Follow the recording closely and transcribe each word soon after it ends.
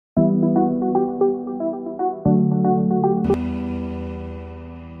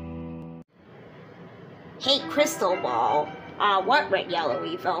Hey, Crystal Ball. What red,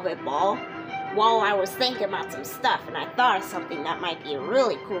 yellowy, velvet ball? Well, I was thinking about some stuff, and I thought of something that might be a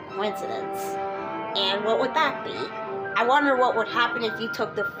really cool coincidence. And what would that be? I wonder what would happen if you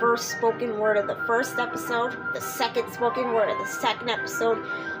took the first spoken word of the first episode, the second spoken word of the second episode,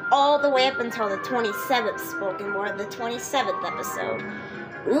 all the way up until the 27th spoken word of the 27th episode.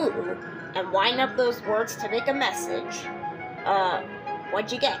 Ooh, and wind up those words to make a message.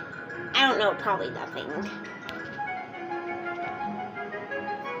 What'd you get? I don't know, probably nothing.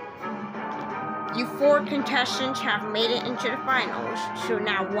 You 4 contestants have made it into the finals, so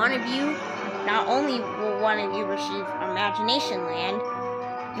now not only will one of you receive Imagination Land,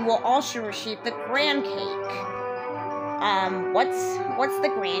 you will also receive the Grand Cake. What's the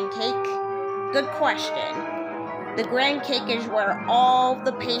Grand Cake? Good question. The Grand Cake is where all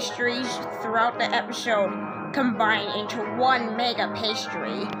the pastries throughout the episode combine into one mega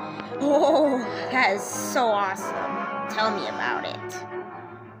pastry. Oh, that is so awesome. Tell me about it.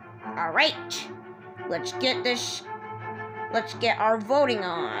 Alright, let's get our voting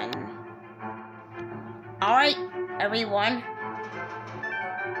on. Alright, everyone.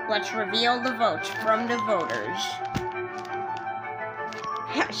 Let's reveal the votes from the voters.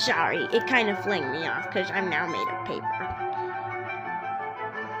 Sorry, it kind of flinged me off because I'm now made of paper.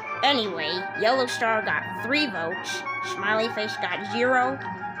 Anyway, Yellow Star got 3 votes, Smiley Face got 0,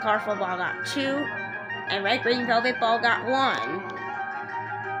 Colorful Ball got 2, and Red Green Velvet Ball got 1.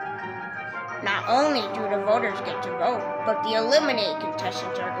 Not only do the voters get to vote, but the eliminated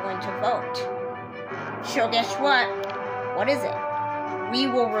contestants are going to vote. So guess what? What is it? We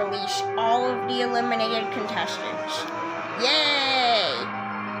will release all of the eliminated contestants. Yay!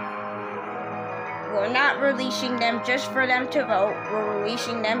 We're not releasing them just for them to vote. We're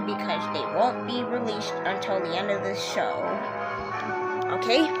releasing them because they won't be released until the end of this show.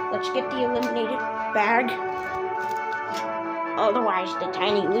 Okay, let's get the eliminated bag. Otherwise, the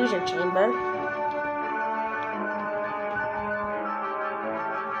tiny loser chamber.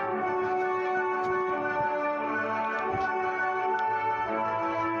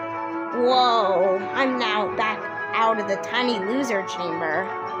 Whoa, I'm now back out of the tiny loser chamber.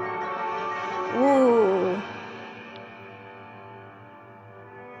 Ooh.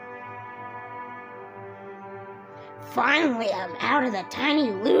 Finally, I'm out of the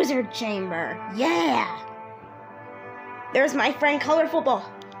tiny loser chamber. Yeah. There's my friend Colorful Ball.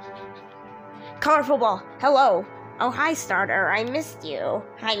 Colorful Ball, hello. Oh, hi, Starter. I missed you.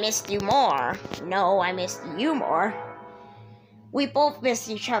 I missed you more. No, I missed you more. We both miss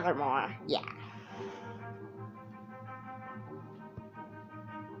each other more. Yeah.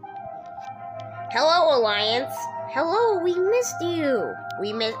 Hello, Alliance. Hello, we missed you.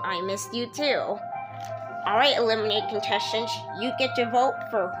 I missed you too. Alright, eliminate contestants. You get to vote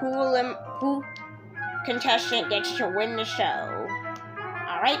for who contestant gets to win the show.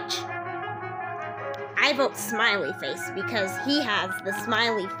 Alright. I vote Smiley Face because he has the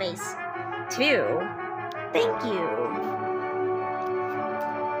smiley face too. Thank you.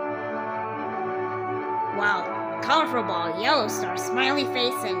 Wow. Colorful Ball, Yellow Star, Smiley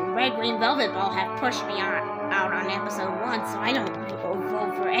Face, and Red Green Velvet Ball have pushed me out on episode 1, so I don't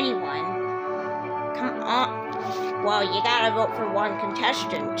vote for anyone. Come on. Well, you gotta vote for one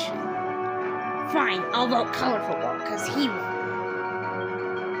contestant. Fine, I'll vote Colorful Ball, because he won.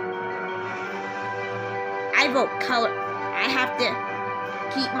 I vote Color. I have to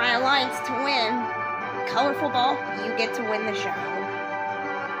keep my alliance to win. Colorful Ball, you get to win the show.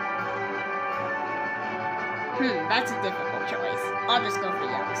 That's a difficult choice. I'll just go for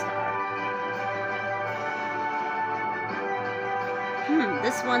Yellow Star.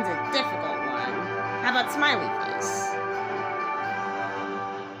 This one's a difficult one. How about Smiley Face?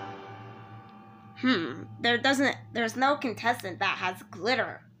 There's no contestant that has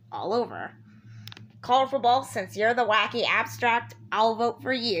glitter all over. Colorful Ball, since you're the wacky abstract, I'll vote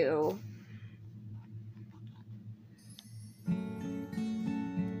for you.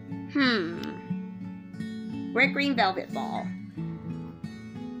 Red Green Velvet Ball.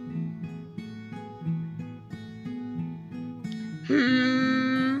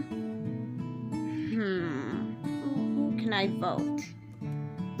 Who can I vote?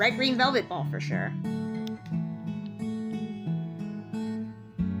 Red Green Velvet Ball for sure.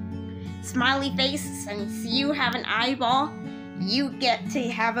 Smiley Face, since you have an eyeball, you get to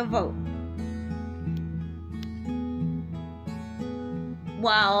have a vote.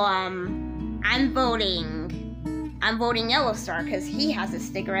 Well, I'm voting Yellow Star because he has a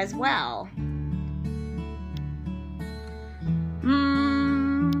sticker as well.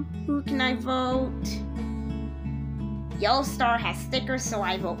 Who can I vote? Yellow Star has stickers, so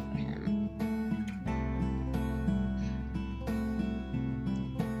I vote for him.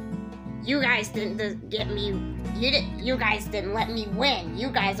 You guys didn't get me. You guys didn't let me win. You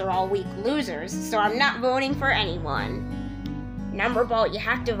guys are all weak losers, so I'm not voting for anyone. Number vote, you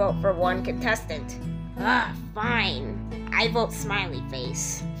have to vote for one contestant. Fine. I vote smiley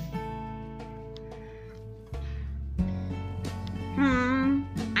face.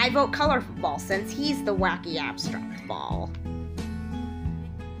 I vote colorful ball since he's the wacky abstract ball.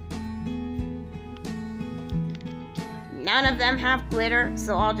 None of them have glitter,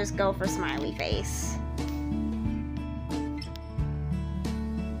 so I'll just go for smiley face.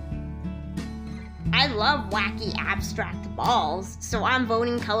 I love wacky abstract balls, so I'm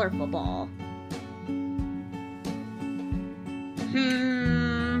voting colorful ball.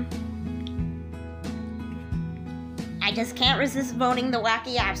 I just can't resist voting the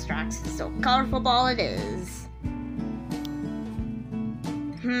wacky abstracts, so colorful ball it is.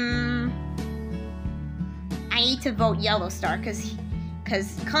 I need to vote yellow star because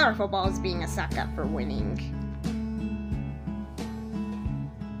colorful ball is being a suck up for winning.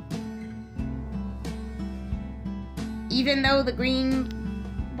 Even though the green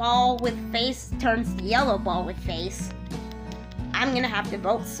ball with face turns to yellow ball with face, I'm gonna have to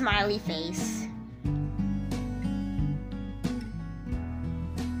vote smiley face.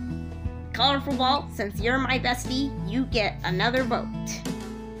 Colorful ball, since you're my bestie, you get another vote.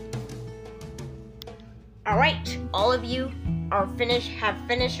 Alright, all of you have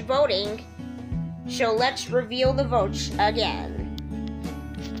finished voting, so let's reveal the votes again.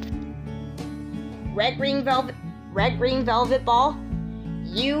 Red green velvet ball,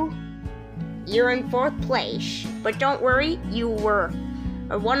 you're in 4th place, but don't worry, you were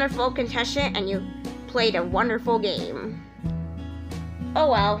a wonderful contestant and you played a wonderful game. Oh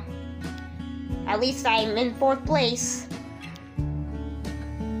well, at least I'm in 4th place.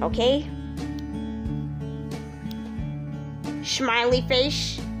 Okay? Smiley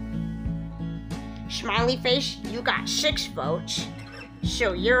face, you got 6 votes,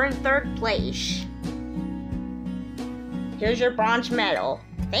 so you're in 3rd place. Here's your bronze medal.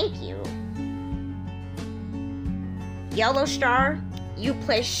 Thank you. Yellow star, you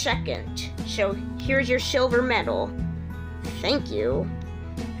placed 2nd, so here's your silver medal. Thank you.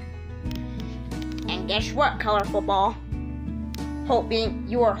 And guess what, colorful ball?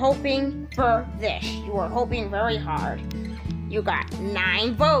 You are hoping for this. You are hoping very hard. You got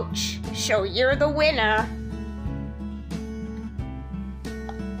 9 votes, so you're the winner.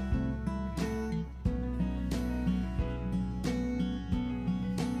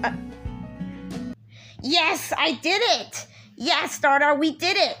 Yes, I did it! Yes, Starter, we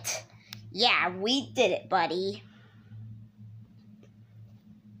did it! Yeah, we did it, buddy.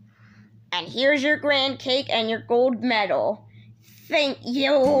 And here's your grand cake and your gold medal. Thank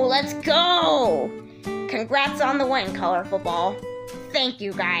you, let's go! Congrats on the win, colorful ball. Thank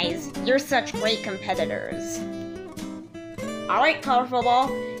you, guys. You're such great competitors. Alright, colorful ball,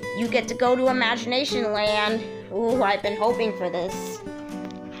 you get to go to Imagination Land. Ooh, I've been hoping for this.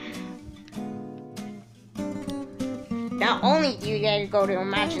 Not only do you get to go to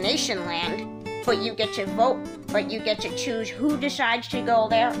Imagination Land, but you get to vote, but you get to choose who decides to go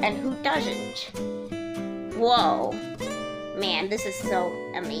there and who doesn't. Whoa. Man, this is so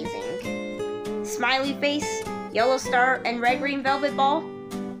amazing. Smiley face, yellow star, and red green velvet ball.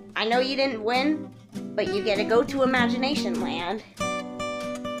 I know you didn't win, but you get to go to Imagination Land.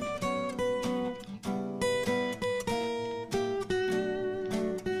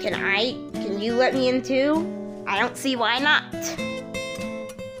 Can you let me in too? I don't see why not.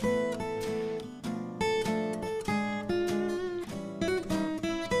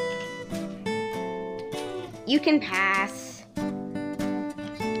 You can pass.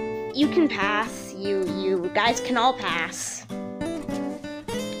 You can pass. You guys can all pass.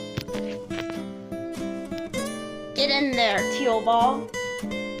 Get in there, teal ball.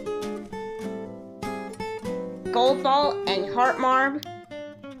 Gold ball and heart marb.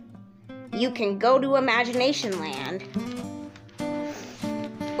 You can go to Imagination Land.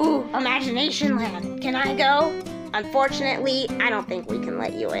 Ooh, Imagination Land. Can I go? Unfortunately, I don't think we can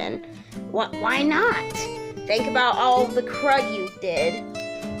let you in. Why not? Think about all the crud you did.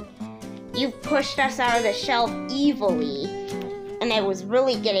 You pushed us out of the shelf evilly, and it was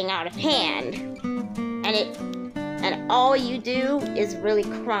really getting out of hand. And all you do is really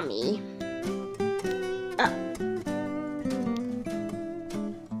crummy.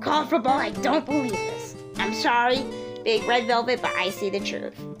 Colorful ball, I don't believe this. I'm sorry, Big Red Velvet, but I see the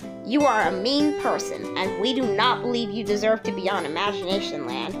truth. You are a mean person, and we do not believe you deserve to be on Imagination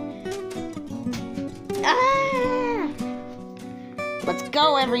Land. Ah! Let's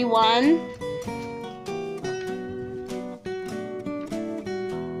go, everyone.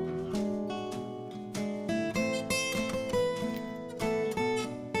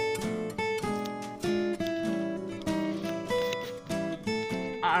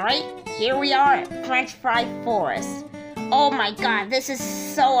 Alright, here we are at French Fry Forest. Oh my god, this is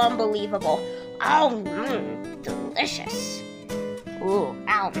so unbelievable. Oh, delicious. Ooh,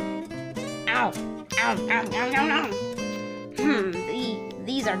 ow. Ow, ow, ow, ow, ow, ow.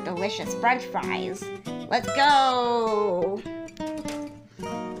 These are delicious French fries. Let's go.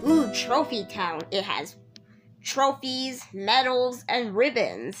 Ooh, Trophy Town. It has trophies, medals, and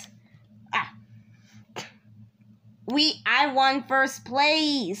ribbons. I won first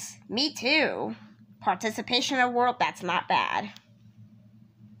place. Me too. Participation award, that's not bad.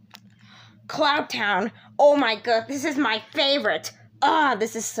 Cloud Town. Oh my god, this is my favorite.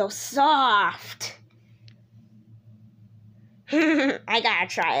 This is so soft. I gotta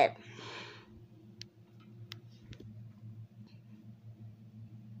try it.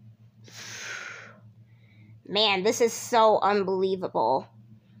 Man, this is so unbelievable.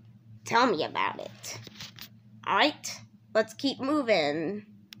 Tell me about it. Alright, let's keep moving.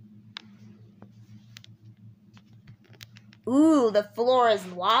 Ooh, the floor is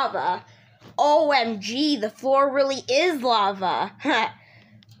lava. OMG, the floor really is lava.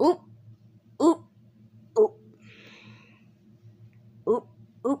 Oop, oop, oop. Oop,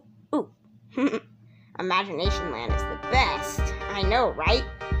 oop, oop. Imagination Land is the best. I know, right?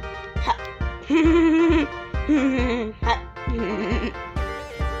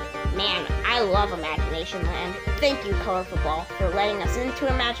 Man, I love Imagination Land. Thank you, Colorful Ball, for letting us into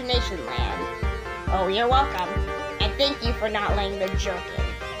Imagination Land. Oh, you're welcome. And thank you for not letting the jerk in,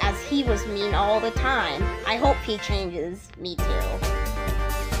 as he was mean all the time. I hope he changes. Me too.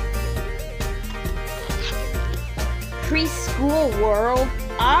 Preschool World.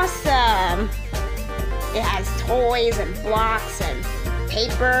 Awesome! It has toys and blocks and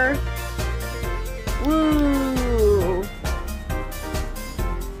paper. Woo!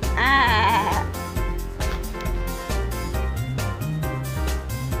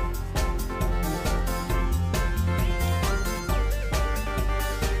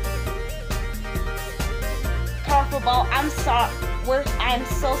 Colorful Ball, I'm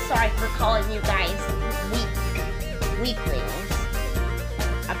so sorry for calling you guys weaklings.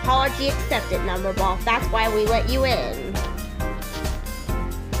 Apology accepted, Number Ball. That's why we let you in.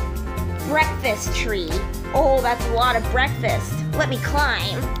 Breakfast tree. Oh, that's a lot of breakfast. Let me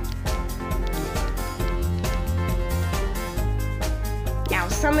climb. Now,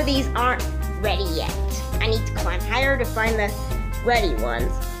 some of these aren't ready yet. I need to climb higher to find the ready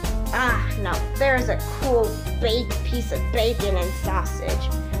ones. No, there's a cool baked piece of bacon and sausage.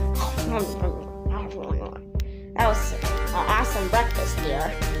 That was an awesome breakfast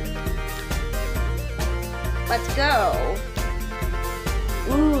here. Let's go.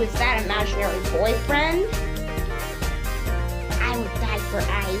 Ooh, is that imaginary boyfriend? I would die for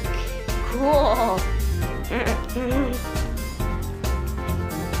Ike. Cool.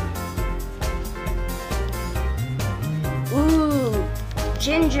 Ooh,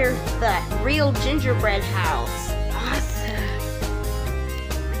 the real gingerbread house. Awesome.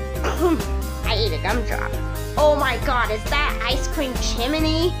 I ate a gumdrop. Oh my god, is that ice cream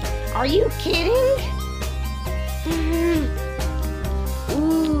chimney? Are you kidding?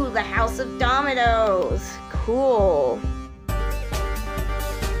 Ooh, the House of Dominoes. Cool.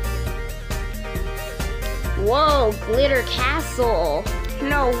 Whoa, Glitter Castle.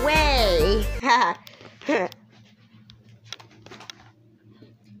 No way.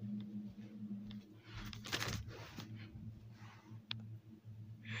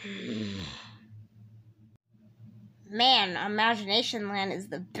 Man, Imagination Land is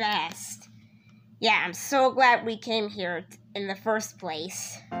the best. Yeah, I'm so glad we came here in the first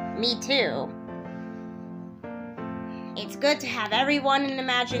place. Me too. It's good to have everyone in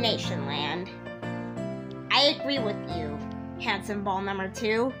Imagination Land. I agree with you, Handsome Ball number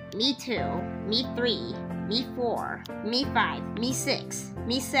 2. Me 2. Me 3. Me 4. Me 5. Me 6.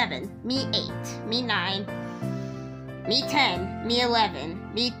 Me 7. Me 8. Me 9. Me 10. Me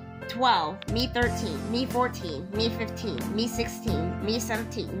 11. Me 12, me 13, me 14, me 15, me 16, me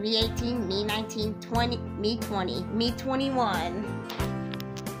 17, me 18, me 19, 20, me 20, me 21.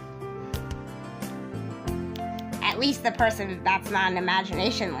 At least the person that's not in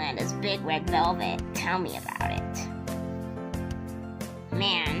Imagination Land is Big Red Velvet. Tell me about it.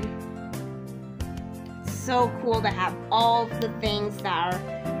 Man, so cool to have all the things that are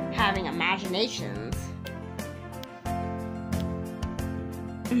having imaginations.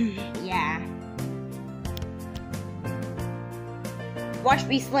 Yeah. Watch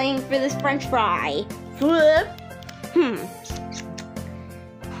me slaying for this French fry.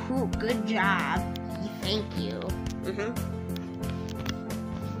 Ooh, good job. Thank you.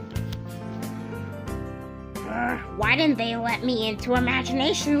 Why didn't they let me into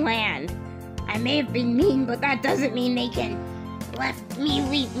Imagination Land? I may have been mean, but that doesn't mean they can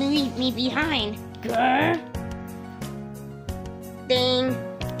leave me behind. Grr. Ding.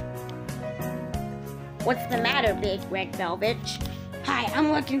 What's the matter, Big Red Velvet? Hi,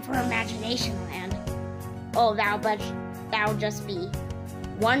 I'm looking for Imagination Land. Oh, that'll just be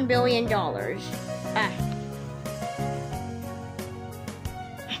 $1 billion.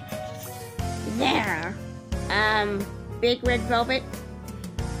 There. Big Red Velvet?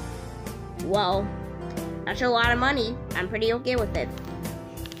 Well, that's a lot of money. I'm pretty okay with it.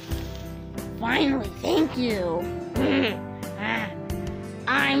 Finally, thank you.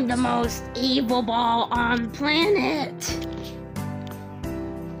 I'm the most evil ball on the planet.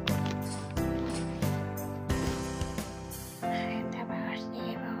 I'm the most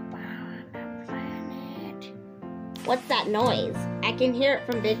evil ball on the planet. What's that noise? I can hear it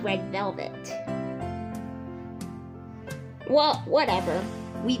from Big Red Velvet. Well, whatever.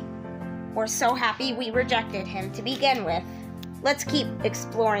 We're so happy we rejected him to begin with. Let's keep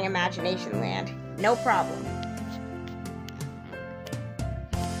exploring Imagination Land. No problem.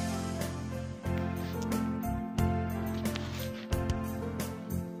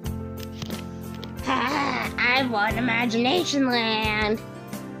 I want Imagination Land.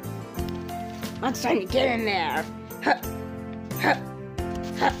 Let's try to get in there.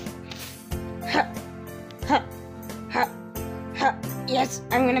 Yes,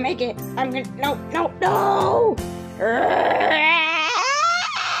 I'm gonna make it. No!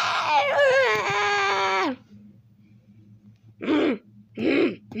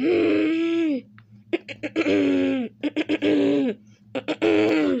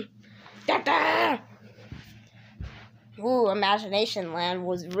 Ooh, Imagination Land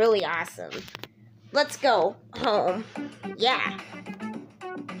was really awesome. Let's go home. Yeah.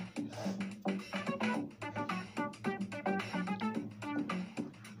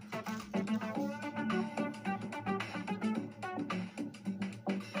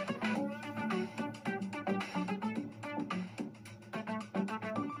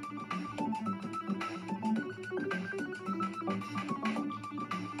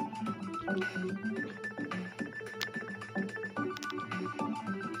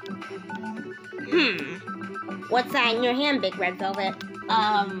 What's that in your hand, Big Red Velvet?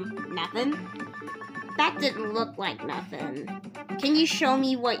 Nothing? That didn't look like nothing. Can you show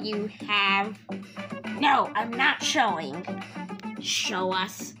me what you have? No, I'm not showing. Show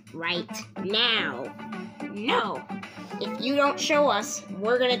us right now. No. If you don't show us,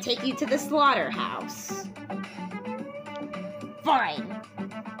 we're gonna take you to the slaughterhouse. Fine.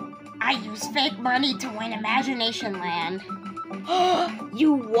 I use fake money to win Imagination Land.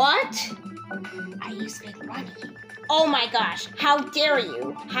 You what? I use fake money. Oh my gosh, how dare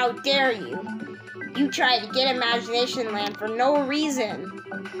you? How dare you? You tried to get Imagination Land for no reason.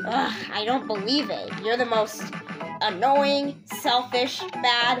 Ugh, I don't believe it. You're the most annoying, selfish,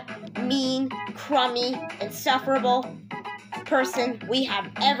 bad, mean, crummy, insufferable person we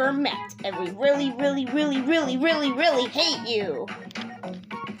have ever met. And we really, really, really, really, really, really hate you.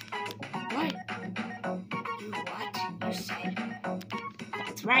 What? You said?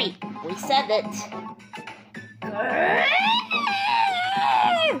 That's right. We said it.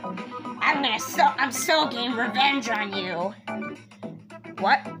 I'm so getting revenge on you.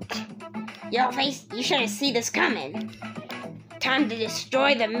 What? Yo, face, you should have seen this coming. Time to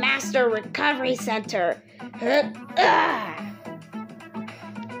destroy the Master Recovery Center.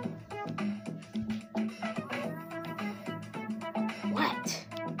 What?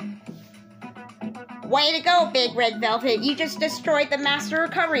 Way to go, Big Red Velvet. You just destroyed the Master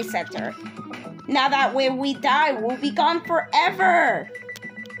Recovery Center. Now that when we die, we'll be gone forever.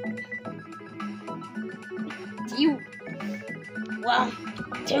 Well,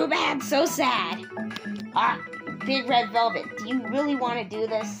 too bad, so sad. Big Red Velvet, do you really want to do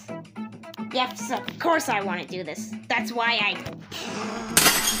this? Yes, of course I want to do this. That's why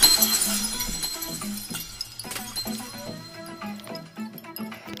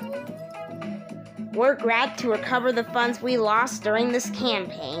we're glad to recover the funds we lost during this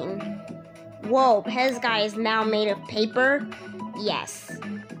campaign. Whoa, Pez Guy is now made of paper? Yes.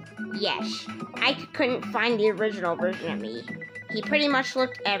 I couldn't find the original version of me. He pretty much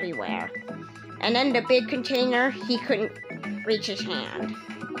looked everywhere. And then the big container, he couldn't reach his hand.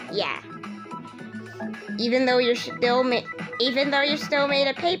 Yeah. Even though you're still made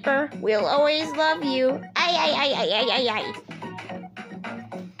of paper, we'll always love you. Ay.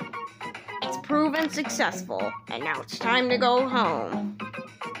 It's proven successful, and now it's time to go home.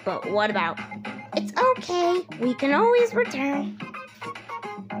 But what about? It's okay. We can always return.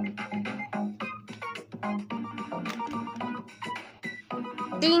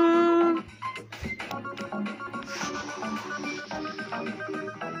 Ding!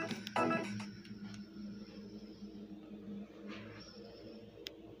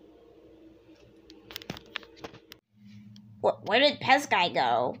 Where did Pez Guy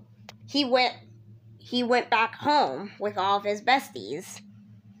go? He went back home with all of his besties.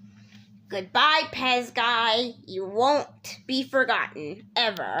 Goodbye, Pez Guy. You won't be forgotten,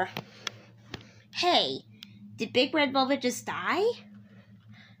 ever. Hey, did Big Red Velvet just die?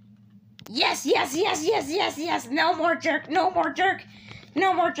 Yes, yes, yes, yes, yes, yes. No more jerk, no more jerk,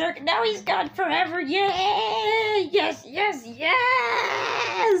 no more jerk. Now he's gone forever. Yay! Yes, yes,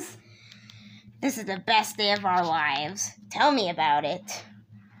 yes! This is the best day of our lives. Tell me about it.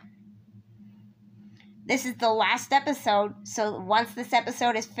 This is the last episode, so once this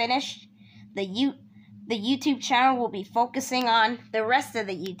episode is finished, the YouTube channel will be focusing on the rest of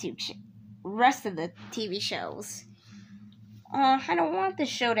the TV shows. I don't want this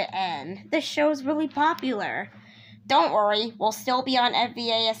show to end. This show is really popular. Don't worry, we'll still be on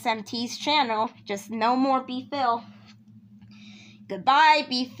FVASMT's channel, just no more BFIL. Goodbye,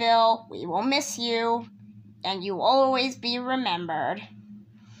 BFIL. We will miss you, and you will always be remembered.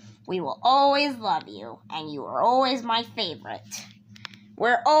 We will always love you, and you are always my favorite.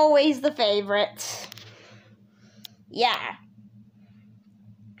 We're always the favorite. Yeah.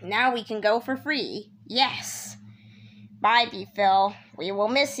 Now we can go for free. Yes. Bye, BFIL. We will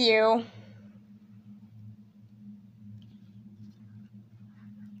miss you.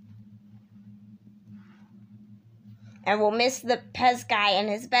 And we'll miss the Pez Guy and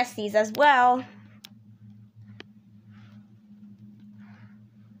his besties as well.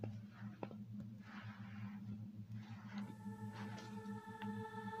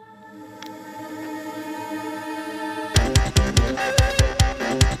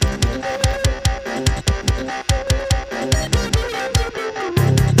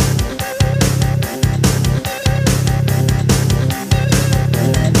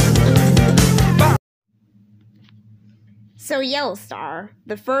 So, Yellow Star,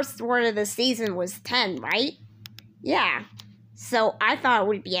 the first word of the season was 10, right? Yeah. So, I thought it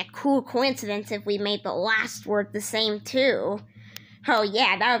would be a cool coincidence if we made the last word the same, too. Oh,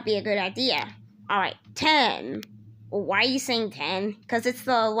 yeah, that would be a good idea. Alright, 10. Well, why are you saying 10? Because it's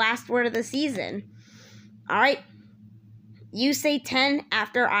the last word of the season. Alright? You say 10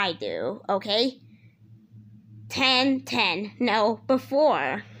 after I do, okay? 10, 10. No,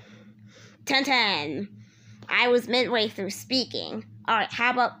 before. 10, 10. I was midway through speaking. Alright,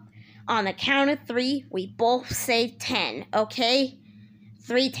 how about on the count of 3, we both say 10, okay?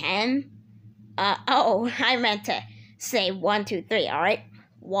 3, 10. I meant to say 1, 2, 3, alright?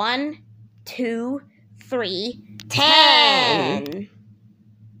 1, 2, 3, 10!